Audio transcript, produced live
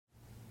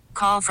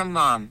call from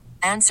mom.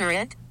 Answer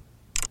it.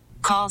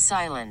 Call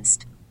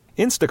silenced.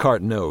 Instacart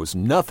knows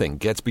nothing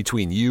gets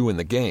between you and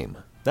the game.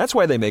 That's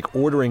why they make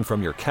ordering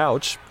from your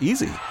couch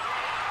easy.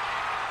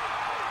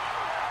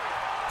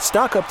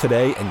 Stock up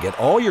today and get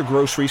all your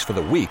groceries for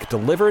the week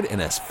delivered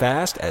in as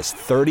fast as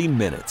 30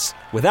 minutes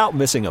without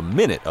missing a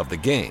minute of the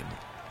game.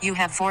 You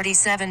have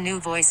 47 new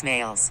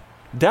voicemails.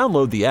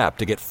 Download the app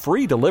to get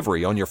free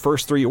delivery on your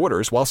first 3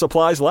 orders while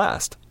supplies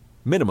last.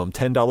 Minimum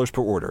 $10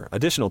 per order.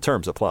 Additional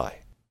terms apply.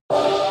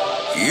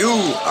 You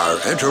are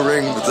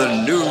entering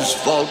the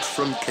NewsVault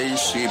from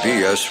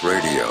KCBS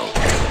Radio.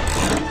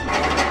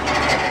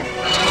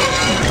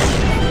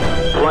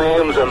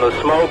 Flames and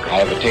the smoke. I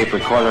have a tape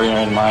recorder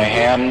in my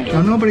hand.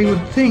 Now, nobody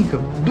would think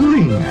of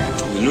doing that.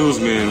 The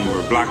newsmen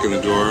were blocking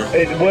the door.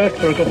 It worked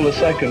for a couple of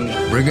seconds.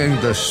 Bringing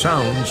the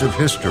sounds of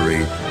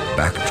history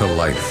back to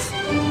life.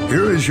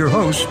 Here is your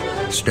host,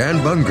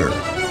 Stan Bunger.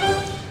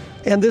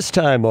 And this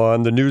time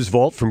on the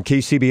NewsVault from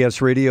KCBS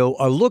Radio,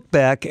 a look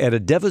back at a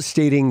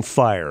devastating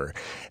fire.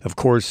 Of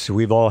course,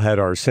 we've all had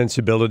our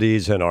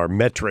sensibilities and our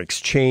metrics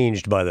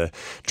changed by the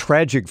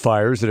tragic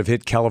fires that have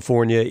hit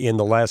California in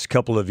the last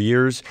couple of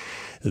years.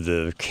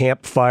 The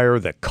Camp Fire,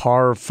 the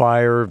Carr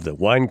Fire, the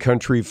Wine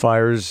Country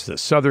fires, the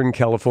Southern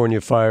California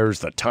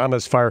fires, the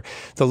Thomas Fire,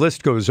 the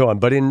list goes on.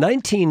 But in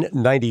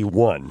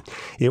 1991,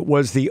 it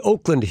was the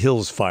Oakland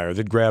Hills fire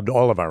that grabbed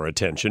all of our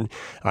attention.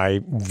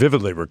 I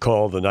vividly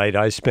recall the night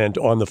I spent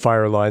on the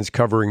fire lines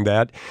covering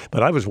that,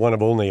 but I was one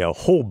of only a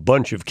whole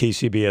bunch of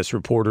KCBS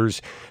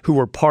reporters who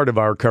were part of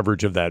our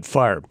coverage of that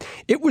fire.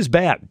 It was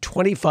bad.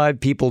 25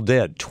 people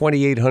dead,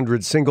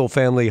 2,800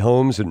 single-family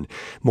homes, and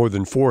more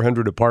than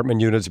 400 apartment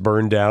units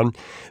burned down,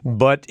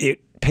 but it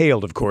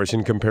paled, of course,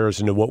 in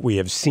comparison to what we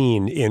have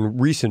seen in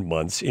recent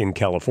months in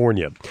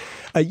California.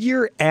 A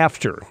year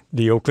after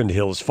the Oakland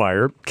Hills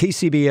fire,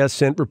 KCBS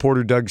sent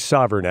reporter Doug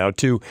Sovern out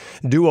to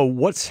do a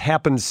What's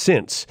Happened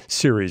Since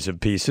series of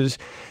pieces.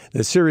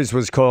 The series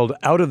was called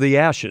Out of the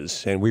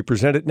Ashes, and we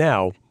present it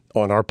now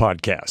on our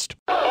podcast.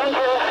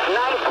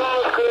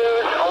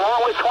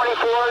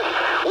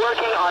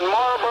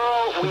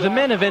 The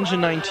men of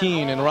Engine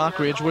 19 in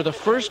Rockridge were the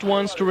first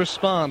ones to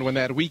respond when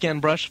that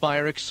weekend brush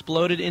fire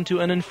exploded into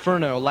an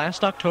inferno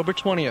last October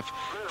 20th.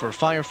 For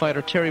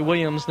firefighter Terry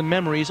Williams, the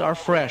memories are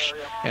fresh,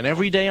 and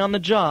every day on the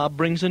job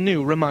brings a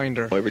new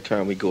reminder. Every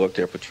time we go up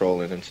there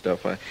patrolling and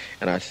stuff,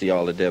 I see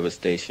all the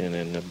devastation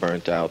and the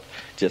burnt out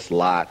just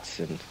lots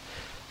and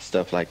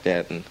stuff like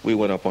that. And we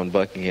went up on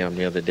Buckingham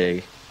the other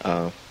day.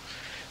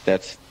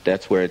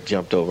 That's where it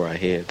jumped over our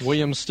heads.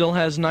 Williams still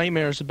has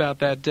nightmares about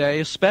that day,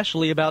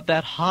 especially about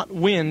that hot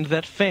wind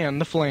that fanned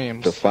the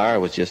flames. The fire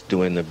was just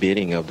doing the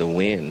bidding of the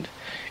wind,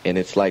 and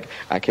it's like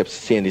I kept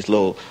seeing these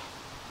little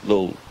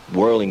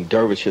whirling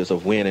dervishes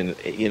of wind,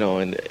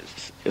 and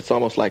it's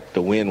almost like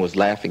the wind was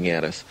laughing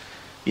at us,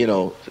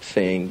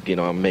 saying,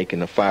 I'm making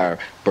the fire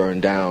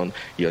burn down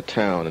your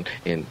town,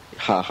 and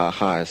ha ha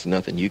ha, it's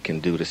nothing you can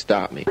do to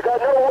stop me. We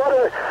got no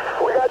water.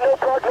 We got no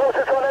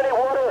prognosis on any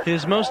water.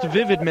 His most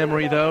vivid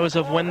memory, though, is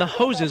of when the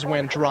hoses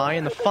went dry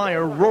and the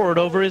fire roared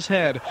over his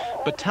head.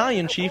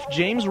 Battalion Chief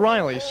James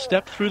Riley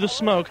stepped through the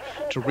smoke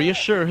to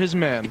reassure his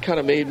men. It kind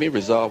of made me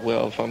resolve,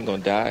 well, if I'm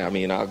going to die,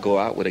 I'll go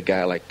out with a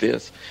guy like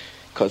this,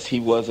 because he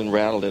wasn't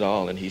rattled at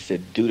all. And he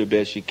said, do the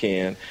best you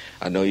can.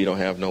 I know you don't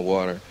have no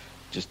water.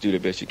 Just do the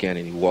best you can,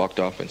 and he walked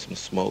off in some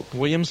smoke.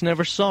 Williams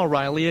never saw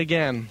Riley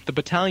again. The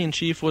battalion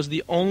chief was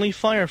the only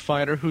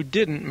firefighter who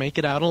didn't make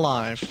it out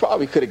alive. He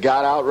probably could have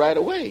got out right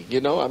away,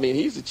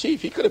 he's the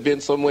chief. He could have been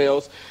somewhere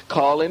else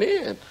calling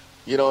in,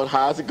 and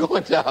how's it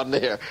going down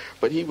there?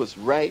 But he was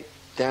right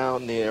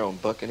down there on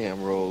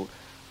Buckingham Road,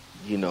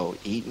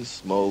 eating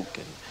smoke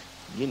and,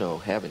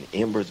 having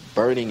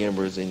burning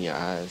embers in your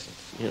eyes.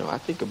 I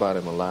think about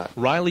him a lot.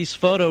 Riley's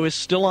photo is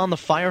still on the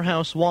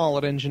firehouse wall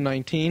at Engine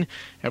 19.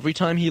 Every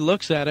time he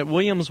looks at it,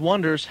 Williams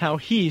wonders how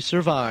he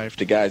survived.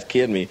 The guys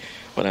kid me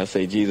when I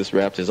say Jesus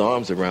wrapped his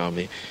arms around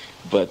me,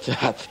 but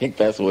I think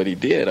that's what he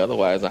did.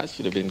 Otherwise, I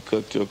should have been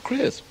cooked to a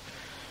crisp.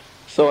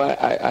 So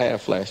I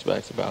have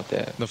flashbacks about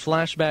that. The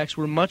flashbacks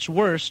were much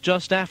worse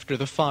just after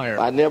the fire.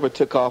 I never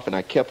took off, and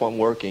I kept on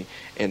working,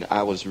 and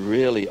I was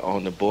really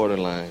on the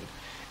borderline.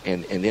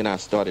 And then I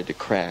started to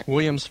crack.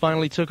 Williams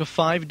finally took a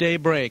 5-day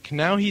break.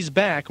 Now he's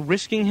back,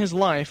 risking his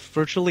life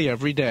virtually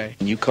every day.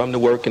 You come to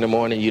work in the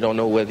morning, you don't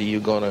know whether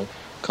you're going to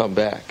come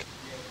back.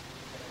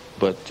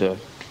 But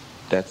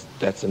that's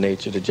the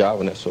nature of the job,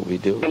 and that's what we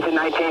do. Engine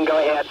 19, go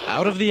ahead.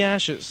 Out of the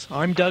ashes,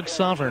 I'm Doug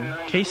Sovern,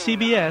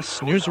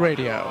 KCBS News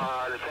Radio.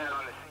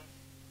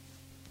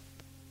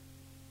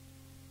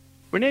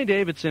 Renee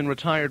Davidson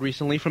retired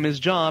recently from his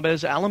job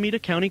as Alameda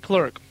County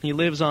Clerk. He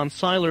lives on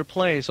Seiler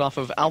Place off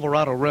of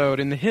Alvarado Road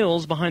in the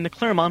hills behind the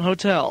Claremont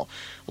Hotel.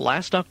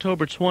 Last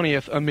October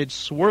 20th, amid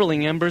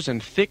swirling embers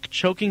and thick,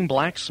 choking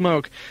black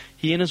smoke,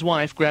 he and his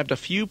wife grabbed a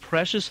few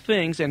precious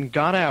things and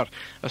got out,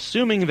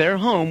 assuming their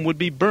home would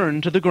be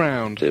burned to the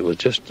ground. It was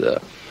just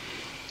a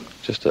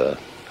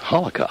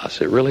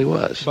Holocaust. It really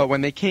was. But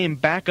when they came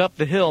back up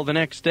the hill the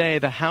next day,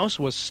 the house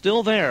was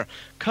still there,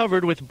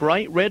 covered with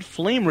bright red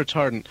flame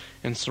retardant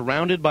and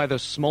surrounded by the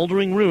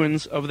smoldering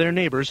ruins of their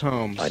neighbors'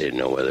 homes. I didn't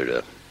know whether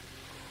to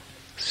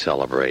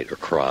celebrate or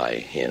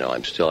cry.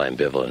 I'm still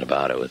ambivalent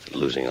about it with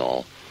losing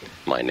all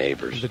my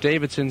neighbors. The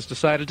Davidsons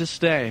decided to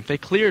stay. They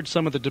cleared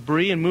some of the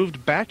debris and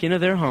moved back into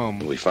their home.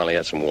 We finally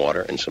had some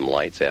water and some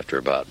lights after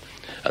about,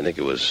 I think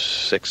it was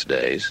 6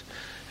 days,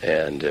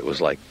 and it was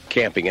like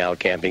camping out,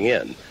 camping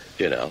in,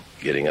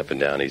 getting up and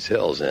down these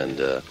hills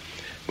and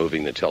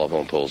moving the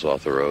telephone poles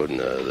off the road and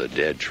the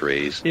dead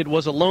trees. It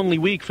was a lonely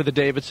week for the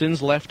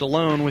Davidsons, left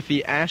alone with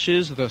the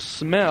ashes, the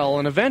smell,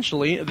 and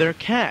eventually their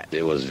cat.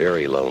 It was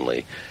very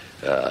lonely.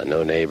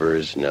 No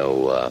neighbors,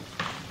 no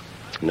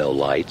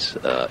lights.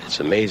 It's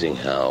amazing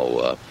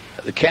how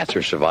the cats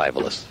are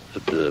survivalists.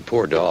 The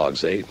poor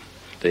dogs, they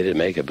didn't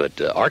make it,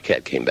 but our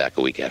cat came back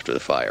a week after the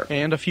fire.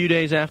 And a few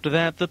days after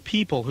that, the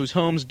people whose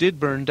homes did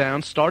burn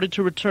down started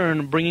to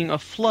return, bringing a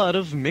flood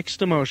of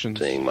mixed emotions.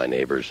 Seeing my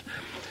neighbors,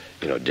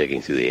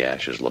 digging through the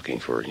ashes, looking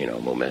for,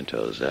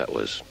 mementos, that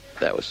was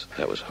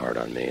hard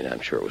on me, and I'm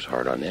sure it was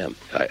hard on them.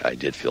 I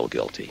did feel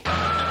guilty.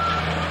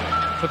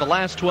 For the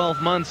last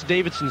 12 months,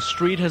 Davidson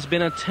Street has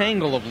been a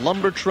tangle of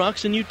lumber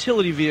trucks and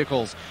utility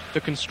vehicles. The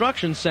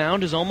construction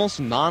sound is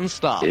almost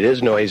nonstop. It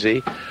is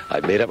noisy.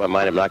 I've made up my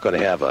mind I'm not going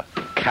to have a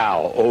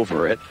cow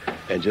over it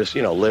and just,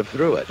 live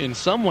through it. In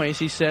some ways,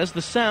 he says,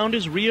 the sound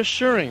is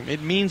reassuring.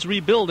 It means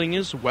rebuilding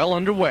is well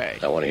underway.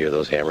 I want to hear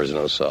those hammers and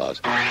those saws.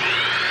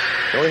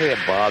 The only thing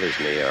that bothers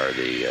me are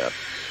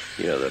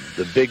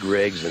the big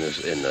rigs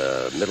in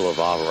the middle of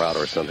Alvarado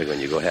or something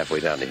when you go halfway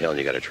down the hill and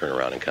you got to turn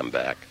around and come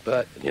back.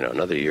 But,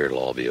 another year it'll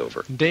all be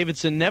over.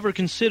 Davidson never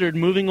considered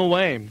moving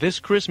away. This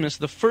Christmas,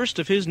 the first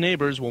of his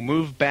neighbors will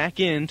move back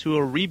into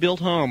a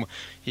rebuilt home.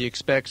 He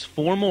expects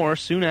 4 more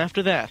soon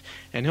after that,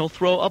 and he'll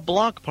throw a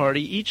block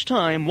party each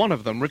time one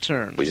of them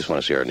returns. We just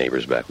want to see our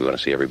neighbors back. We want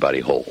to see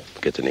everybody whole,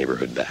 get the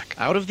neighborhood back.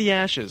 Out of the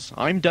ashes,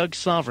 I'm Doug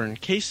Sovern,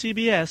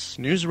 KCBS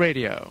News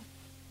Radio.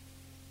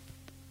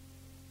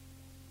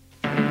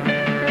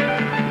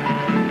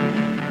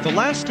 The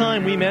last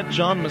time we met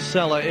John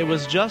Masella, it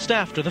was just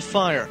after the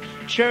fire.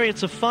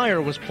 Chariots of Fire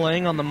was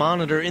playing on the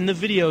monitor in the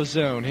Video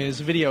Zone,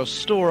 his video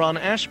store on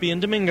Ashby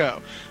and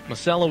Domingo.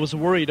 Masella was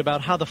worried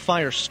about how the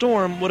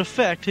firestorm would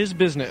affect his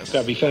business.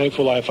 I'd be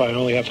thankful if I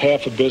only have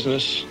half a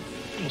business.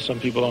 Some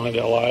people don't have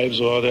their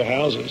lives or their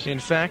houses. In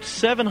fact,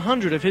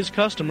 700 of his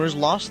customers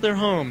lost their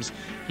homes.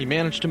 He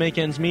managed to make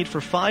ends meet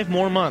for 5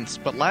 more months,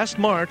 but last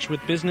March,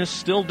 with business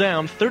still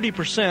down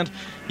 30%,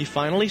 he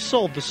finally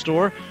sold the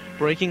store,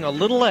 breaking a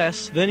little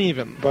less than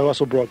even. I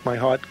also broke my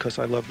heart because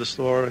I love the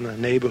store and the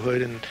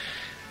neighborhood, and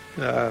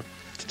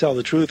to tell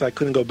the truth, I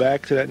couldn't go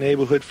back to that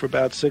neighborhood for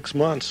about 6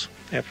 months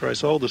after I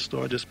sold the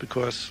store just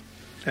because,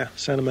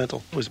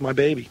 sentimental. It was my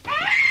baby.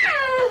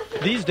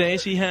 These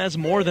days, he has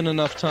more than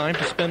enough time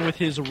to spend with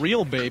his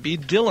real baby,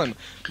 Dylan.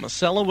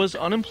 Masella was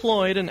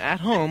unemployed and at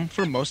home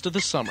for most of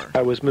the summer.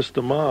 I was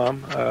Mr.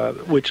 Mom,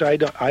 which I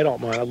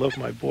don't mind. I love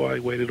my boy. I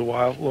waited a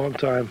long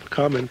time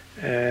coming.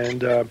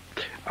 And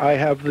I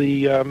have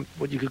the,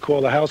 what you could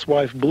call the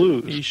housewife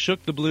blues. He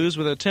shook the blues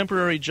with a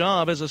temporary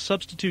job as a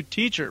substitute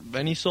teacher.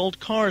 Then he sold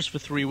cars for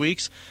 3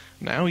 weeks.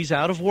 Now he's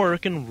out of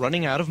work and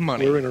running out of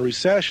money. We're in a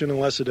recession.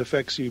 Unless it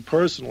affects you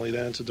personally,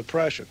 then it's a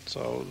depression.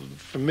 So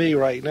for me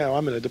right now,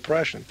 I'm in a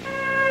depression.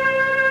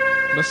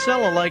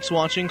 Masella likes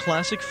watching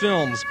classic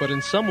films, but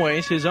in some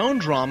ways his own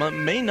drama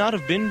may not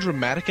have been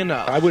dramatic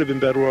enough. I would have been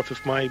better off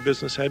if my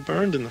business had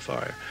burned in the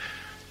fire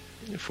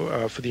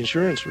for the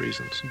insurance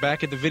reasons.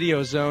 Back at the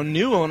Video Zone,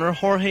 new owner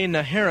Jorge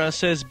Najera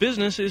says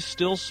business is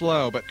still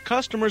slow, but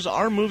customers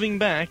are moving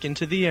back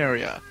into the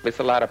area. There's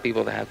a lot of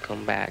people that have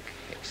come back.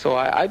 So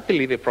I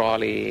believe it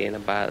probably in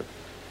about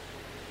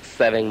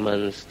 7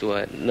 months to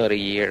another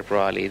year,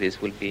 probably this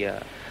will be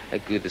a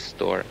good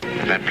store.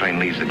 If that plane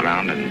leaves the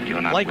ground and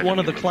you're not like one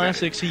of the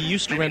classics he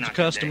used to rent to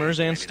customers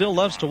and still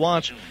loves to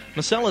watch,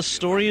 Masella's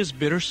story is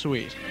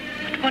bittersweet.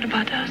 But what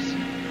about us?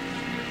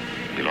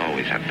 You'll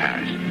always have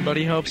Paris. But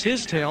he hopes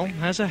his tale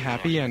has a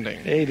happy ending.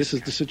 Hey, this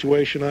is the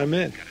situation I'm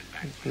in.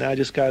 Now I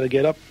just got to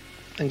get up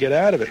and get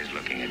out of it. He's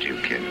looking at you,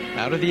 kid.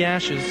 Out of the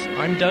ashes,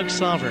 I'm Doug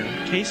Sovern,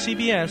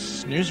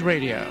 KCBS News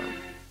Radio.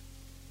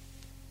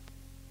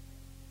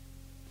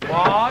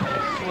 Walk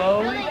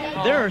slowly.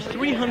 There are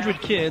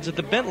 300 kids at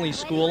the Bentley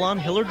School on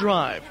Hiller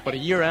Drive, but a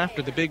year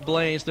after the big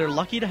blaze, they're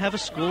lucky to have a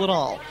school at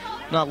all.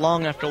 Not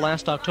long after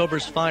last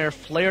October's fire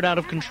flared out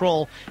of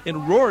control, it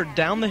roared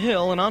down the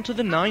hill and onto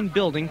the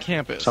 9-building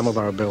campus. Some of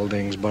our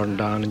buildings burned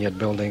down, and yet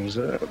buildings,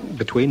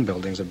 between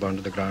buildings that burned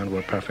to the ground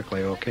were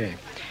perfectly okay.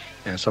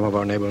 And some of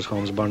our neighbors'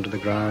 homes burned to the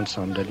ground,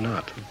 some did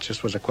not. It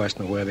just was a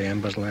question of where the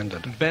embers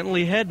landed.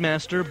 Bentley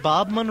headmaster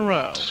Bob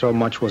Monroe. So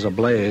much was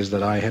ablaze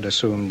that I had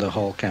assumed the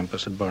whole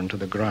campus had burned to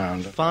the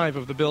ground. 5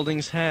 of the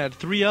buildings had.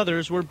 3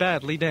 others were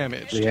badly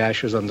damaged. The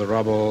ashes and the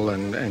rubble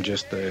and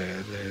just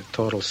the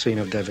total scene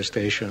of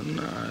devastation,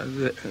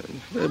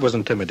 it was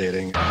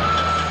intimidating.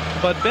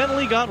 But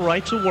Bentley got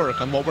right to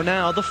work on what were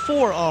now the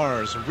 4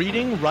 R's: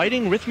 reading,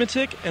 writing,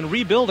 arithmetic, and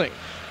rebuilding.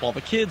 While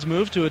the kids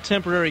moved to a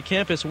temporary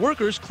campus,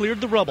 workers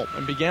cleared the rubble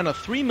and began a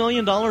 $3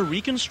 million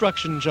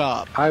reconstruction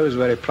job. I was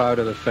very proud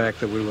of the fact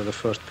that we were the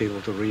first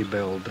people to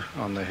rebuild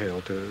on the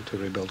hill, to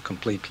rebuild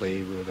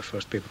completely. We were the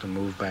first people to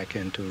move back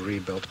into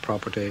rebuilt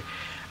property.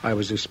 I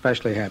was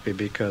especially happy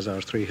because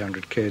our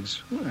 300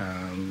 kids,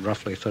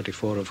 roughly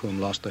 34 of whom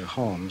lost their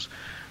homes,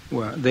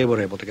 they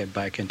were able to get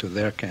back into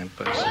their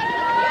campus.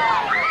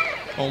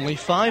 Only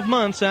 5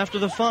 months after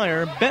the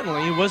fire,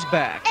 Bentley was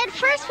back. At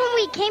first when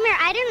we came here,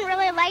 I didn't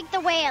really like the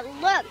way it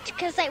looked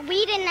because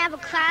we didn't have a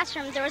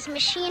classroom. There was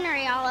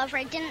machinery all over.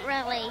 I didn't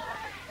really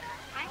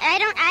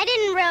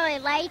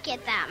like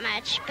it that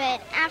much,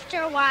 but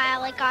after a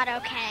while it got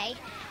okay.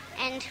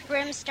 And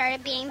rooms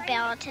started being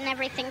built, and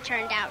everything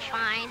turned out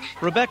fine.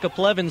 Rebecca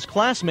Plevin's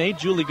classmate,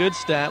 Julie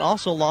Goodstadt,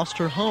 also lost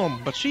her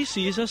home, but she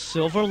sees a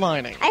silver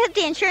lining. I hope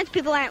the insurance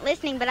people aren't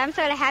listening, but I'm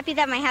sort of happy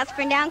that my house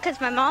burned down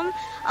because my mom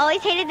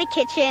always hated the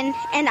kitchen,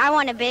 and I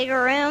want a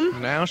bigger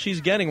room. Now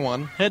she's getting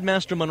one.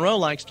 Headmaster Monroe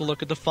likes to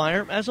look at the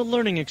fire as a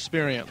learning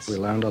experience. We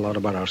learned a lot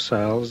about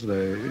ourselves.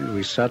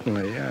 We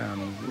certainly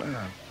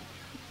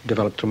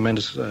developed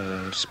tremendous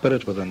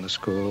spirit within the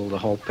school. The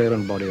whole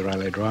parent body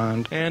rallied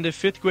around. And if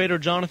 5th grader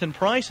Jonathan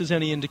Price is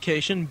any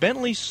indication,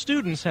 Bentley's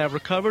students have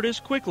recovered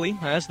as quickly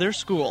as their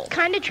school.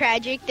 Kind of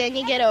tragic, then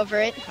you get over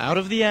it. Out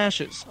of the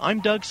ashes, I'm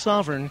Doug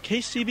Sovern,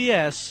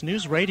 KCBS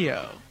News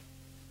Radio.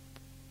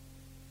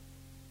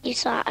 You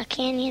saw a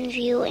canyon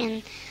view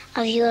and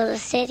a view of the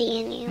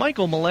city. And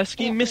Michael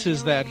Molesky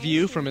misses that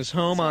view from his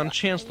home on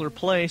Chancellor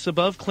Place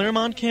above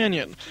Claremont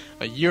Canyon.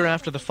 A year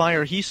after the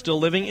fire, he's still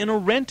living in a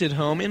rented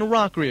home in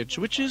Rockridge,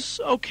 which is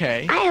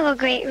okay. I have a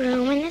great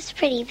room, and it's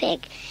pretty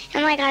big.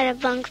 And I got a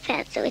bunk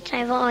bed, which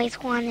I've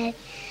always wanted.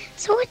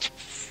 So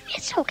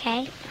it's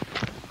okay.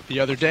 The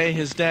other day,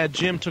 his dad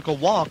Jim took a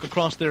walk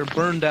across their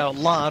burned-out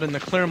lot in the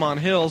Claremont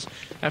Hills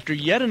after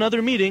yet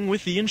another meeting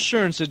with the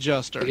insurance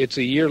adjuster. It's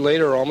a year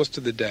later, almost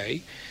to the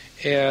day,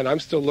 and I'm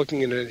still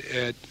looking at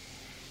an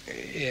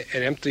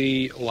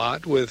empty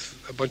lot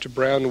with a bunch of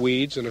brown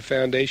weeds and a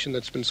foundation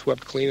that's been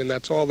swept clean, and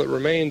that's all that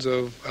remains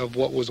of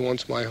what was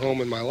once my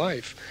home and my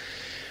life.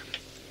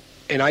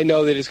 And I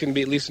know that it's going to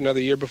be at least another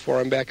year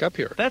before I'm back up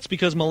here. That's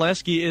because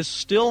Molesky is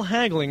still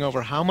haggling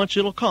over how much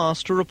it'll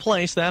cost to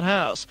replace that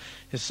house.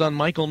 His son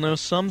Michael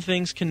knows some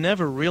things can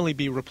never really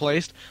be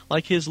replaced,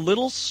 like his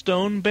little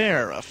stone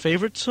bear, a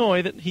favorite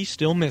toy that he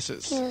still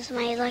misses. He was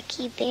my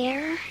lucky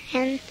bear,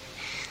 and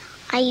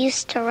I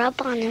used to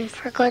rub on him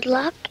for good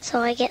luck,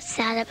 so I get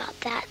sad about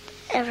that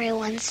every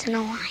once in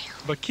a while.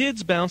 But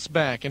kids bounce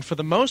back, and for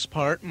the most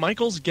part,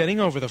 Michael's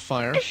getting over the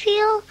fire. I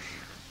feel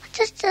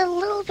just a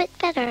little bit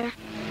better.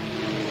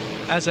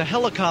 As a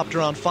helicopter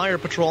on fire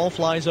patrol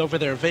flies over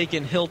their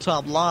vacant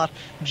hilltop lot,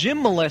 Jim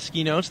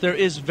Molesky notes there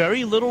is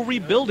very little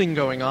rebuilding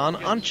going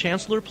on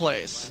Chancellor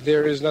Place.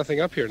 There is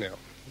nothing up here now.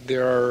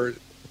 There are,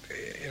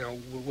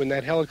 when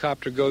that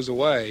helicopter goes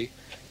away,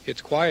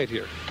 it's quiet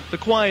here. The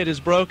quiet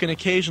is broken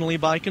occasionally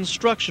by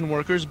construction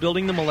workers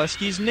building the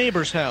Molesky's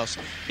neighbor's house.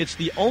 It's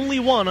the only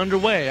one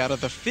underway out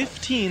of the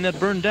 15 that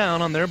burned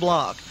down on their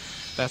block.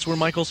 That's where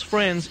Michael's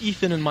friends,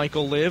 Ethan and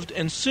Michael, lived,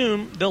 and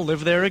soon they'll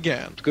live there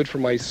again. It's good for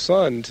my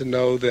son to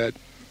know that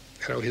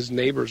his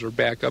neighbors are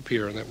back up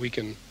here and that we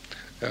can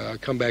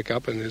come back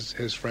up and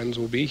his friends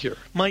will be here.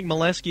 Mike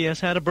Molesky has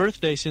had a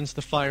birthday since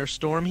the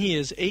firestorm. He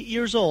is 8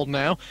 years old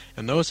now,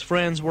 and those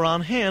friends were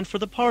on hand for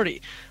the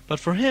party. But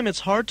for him, it's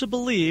hard to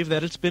believe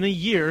that it's been a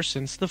year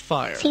since the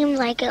fire. It seemed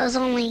like it was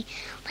only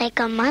like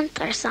a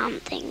month or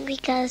something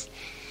because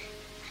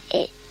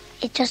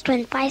it just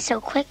went by so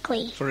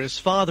quickly. For his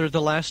father,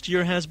 the last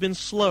year has been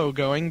slow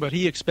going, but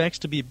he expects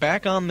to be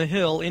back on the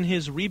hill in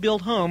his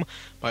rebuilt home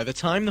by the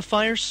time the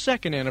fire's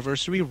second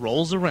anniversary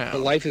rolls around.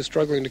 But life is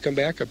struggling to come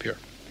back up here,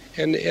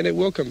 and it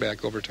will come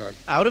back over time.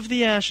 Out of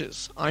the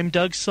ashes, I'm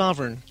Doug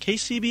Sovern,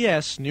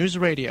 KCBS News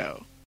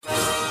Radio.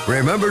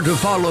 Remember to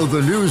follow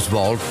the News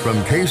Vault from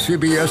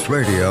KCBS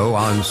Radio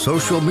on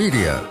social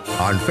media.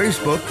 On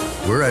Facebook,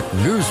 we're at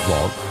News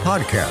Vault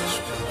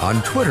Podcast.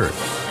 On Twitter,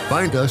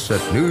 find us at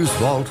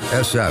NewsVault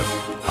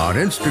SF. On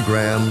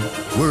Instagram,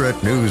 we're at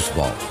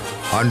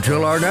NewsVault.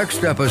 Until our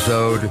next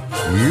episode,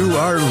 you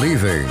are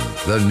leaving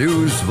the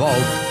News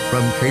Vault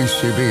from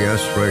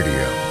KCBS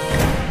Radio.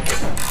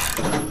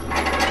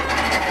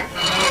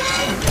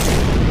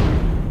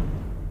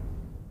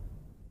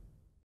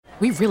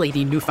 We really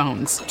need new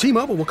phones.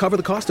 T-Mobile will cover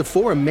the cost of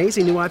 4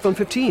 amazing new iPhone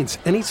 15s,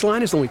 and each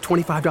line is only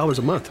 $25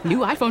 a month. New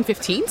iPhone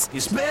 15s?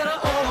 It's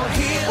better over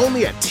here.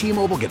 Only at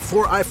T-Mobile, get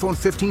 4 iPhone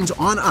 15s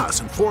on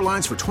us and 4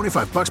 lines for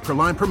 $25 per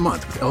line per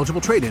month with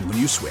eligible trade-in when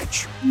you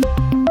switch.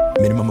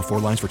 Minimum of 4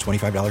 lines for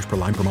 $25 per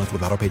line per month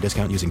with autopay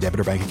discount using debit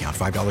or bank account.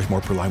 $5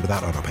 more per line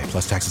without autopay,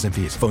 plus taxes and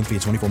fees. Phone fee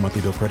at 24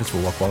 monthly bill credits for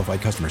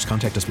well-qualified customers.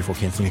 Contact us before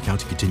canceling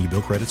account to continue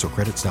bill credits or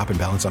credit stop and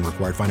balance on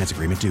required finance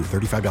agreement due.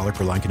 $35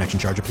 per line connection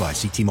charge applies.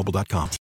 See T-Mobile.com.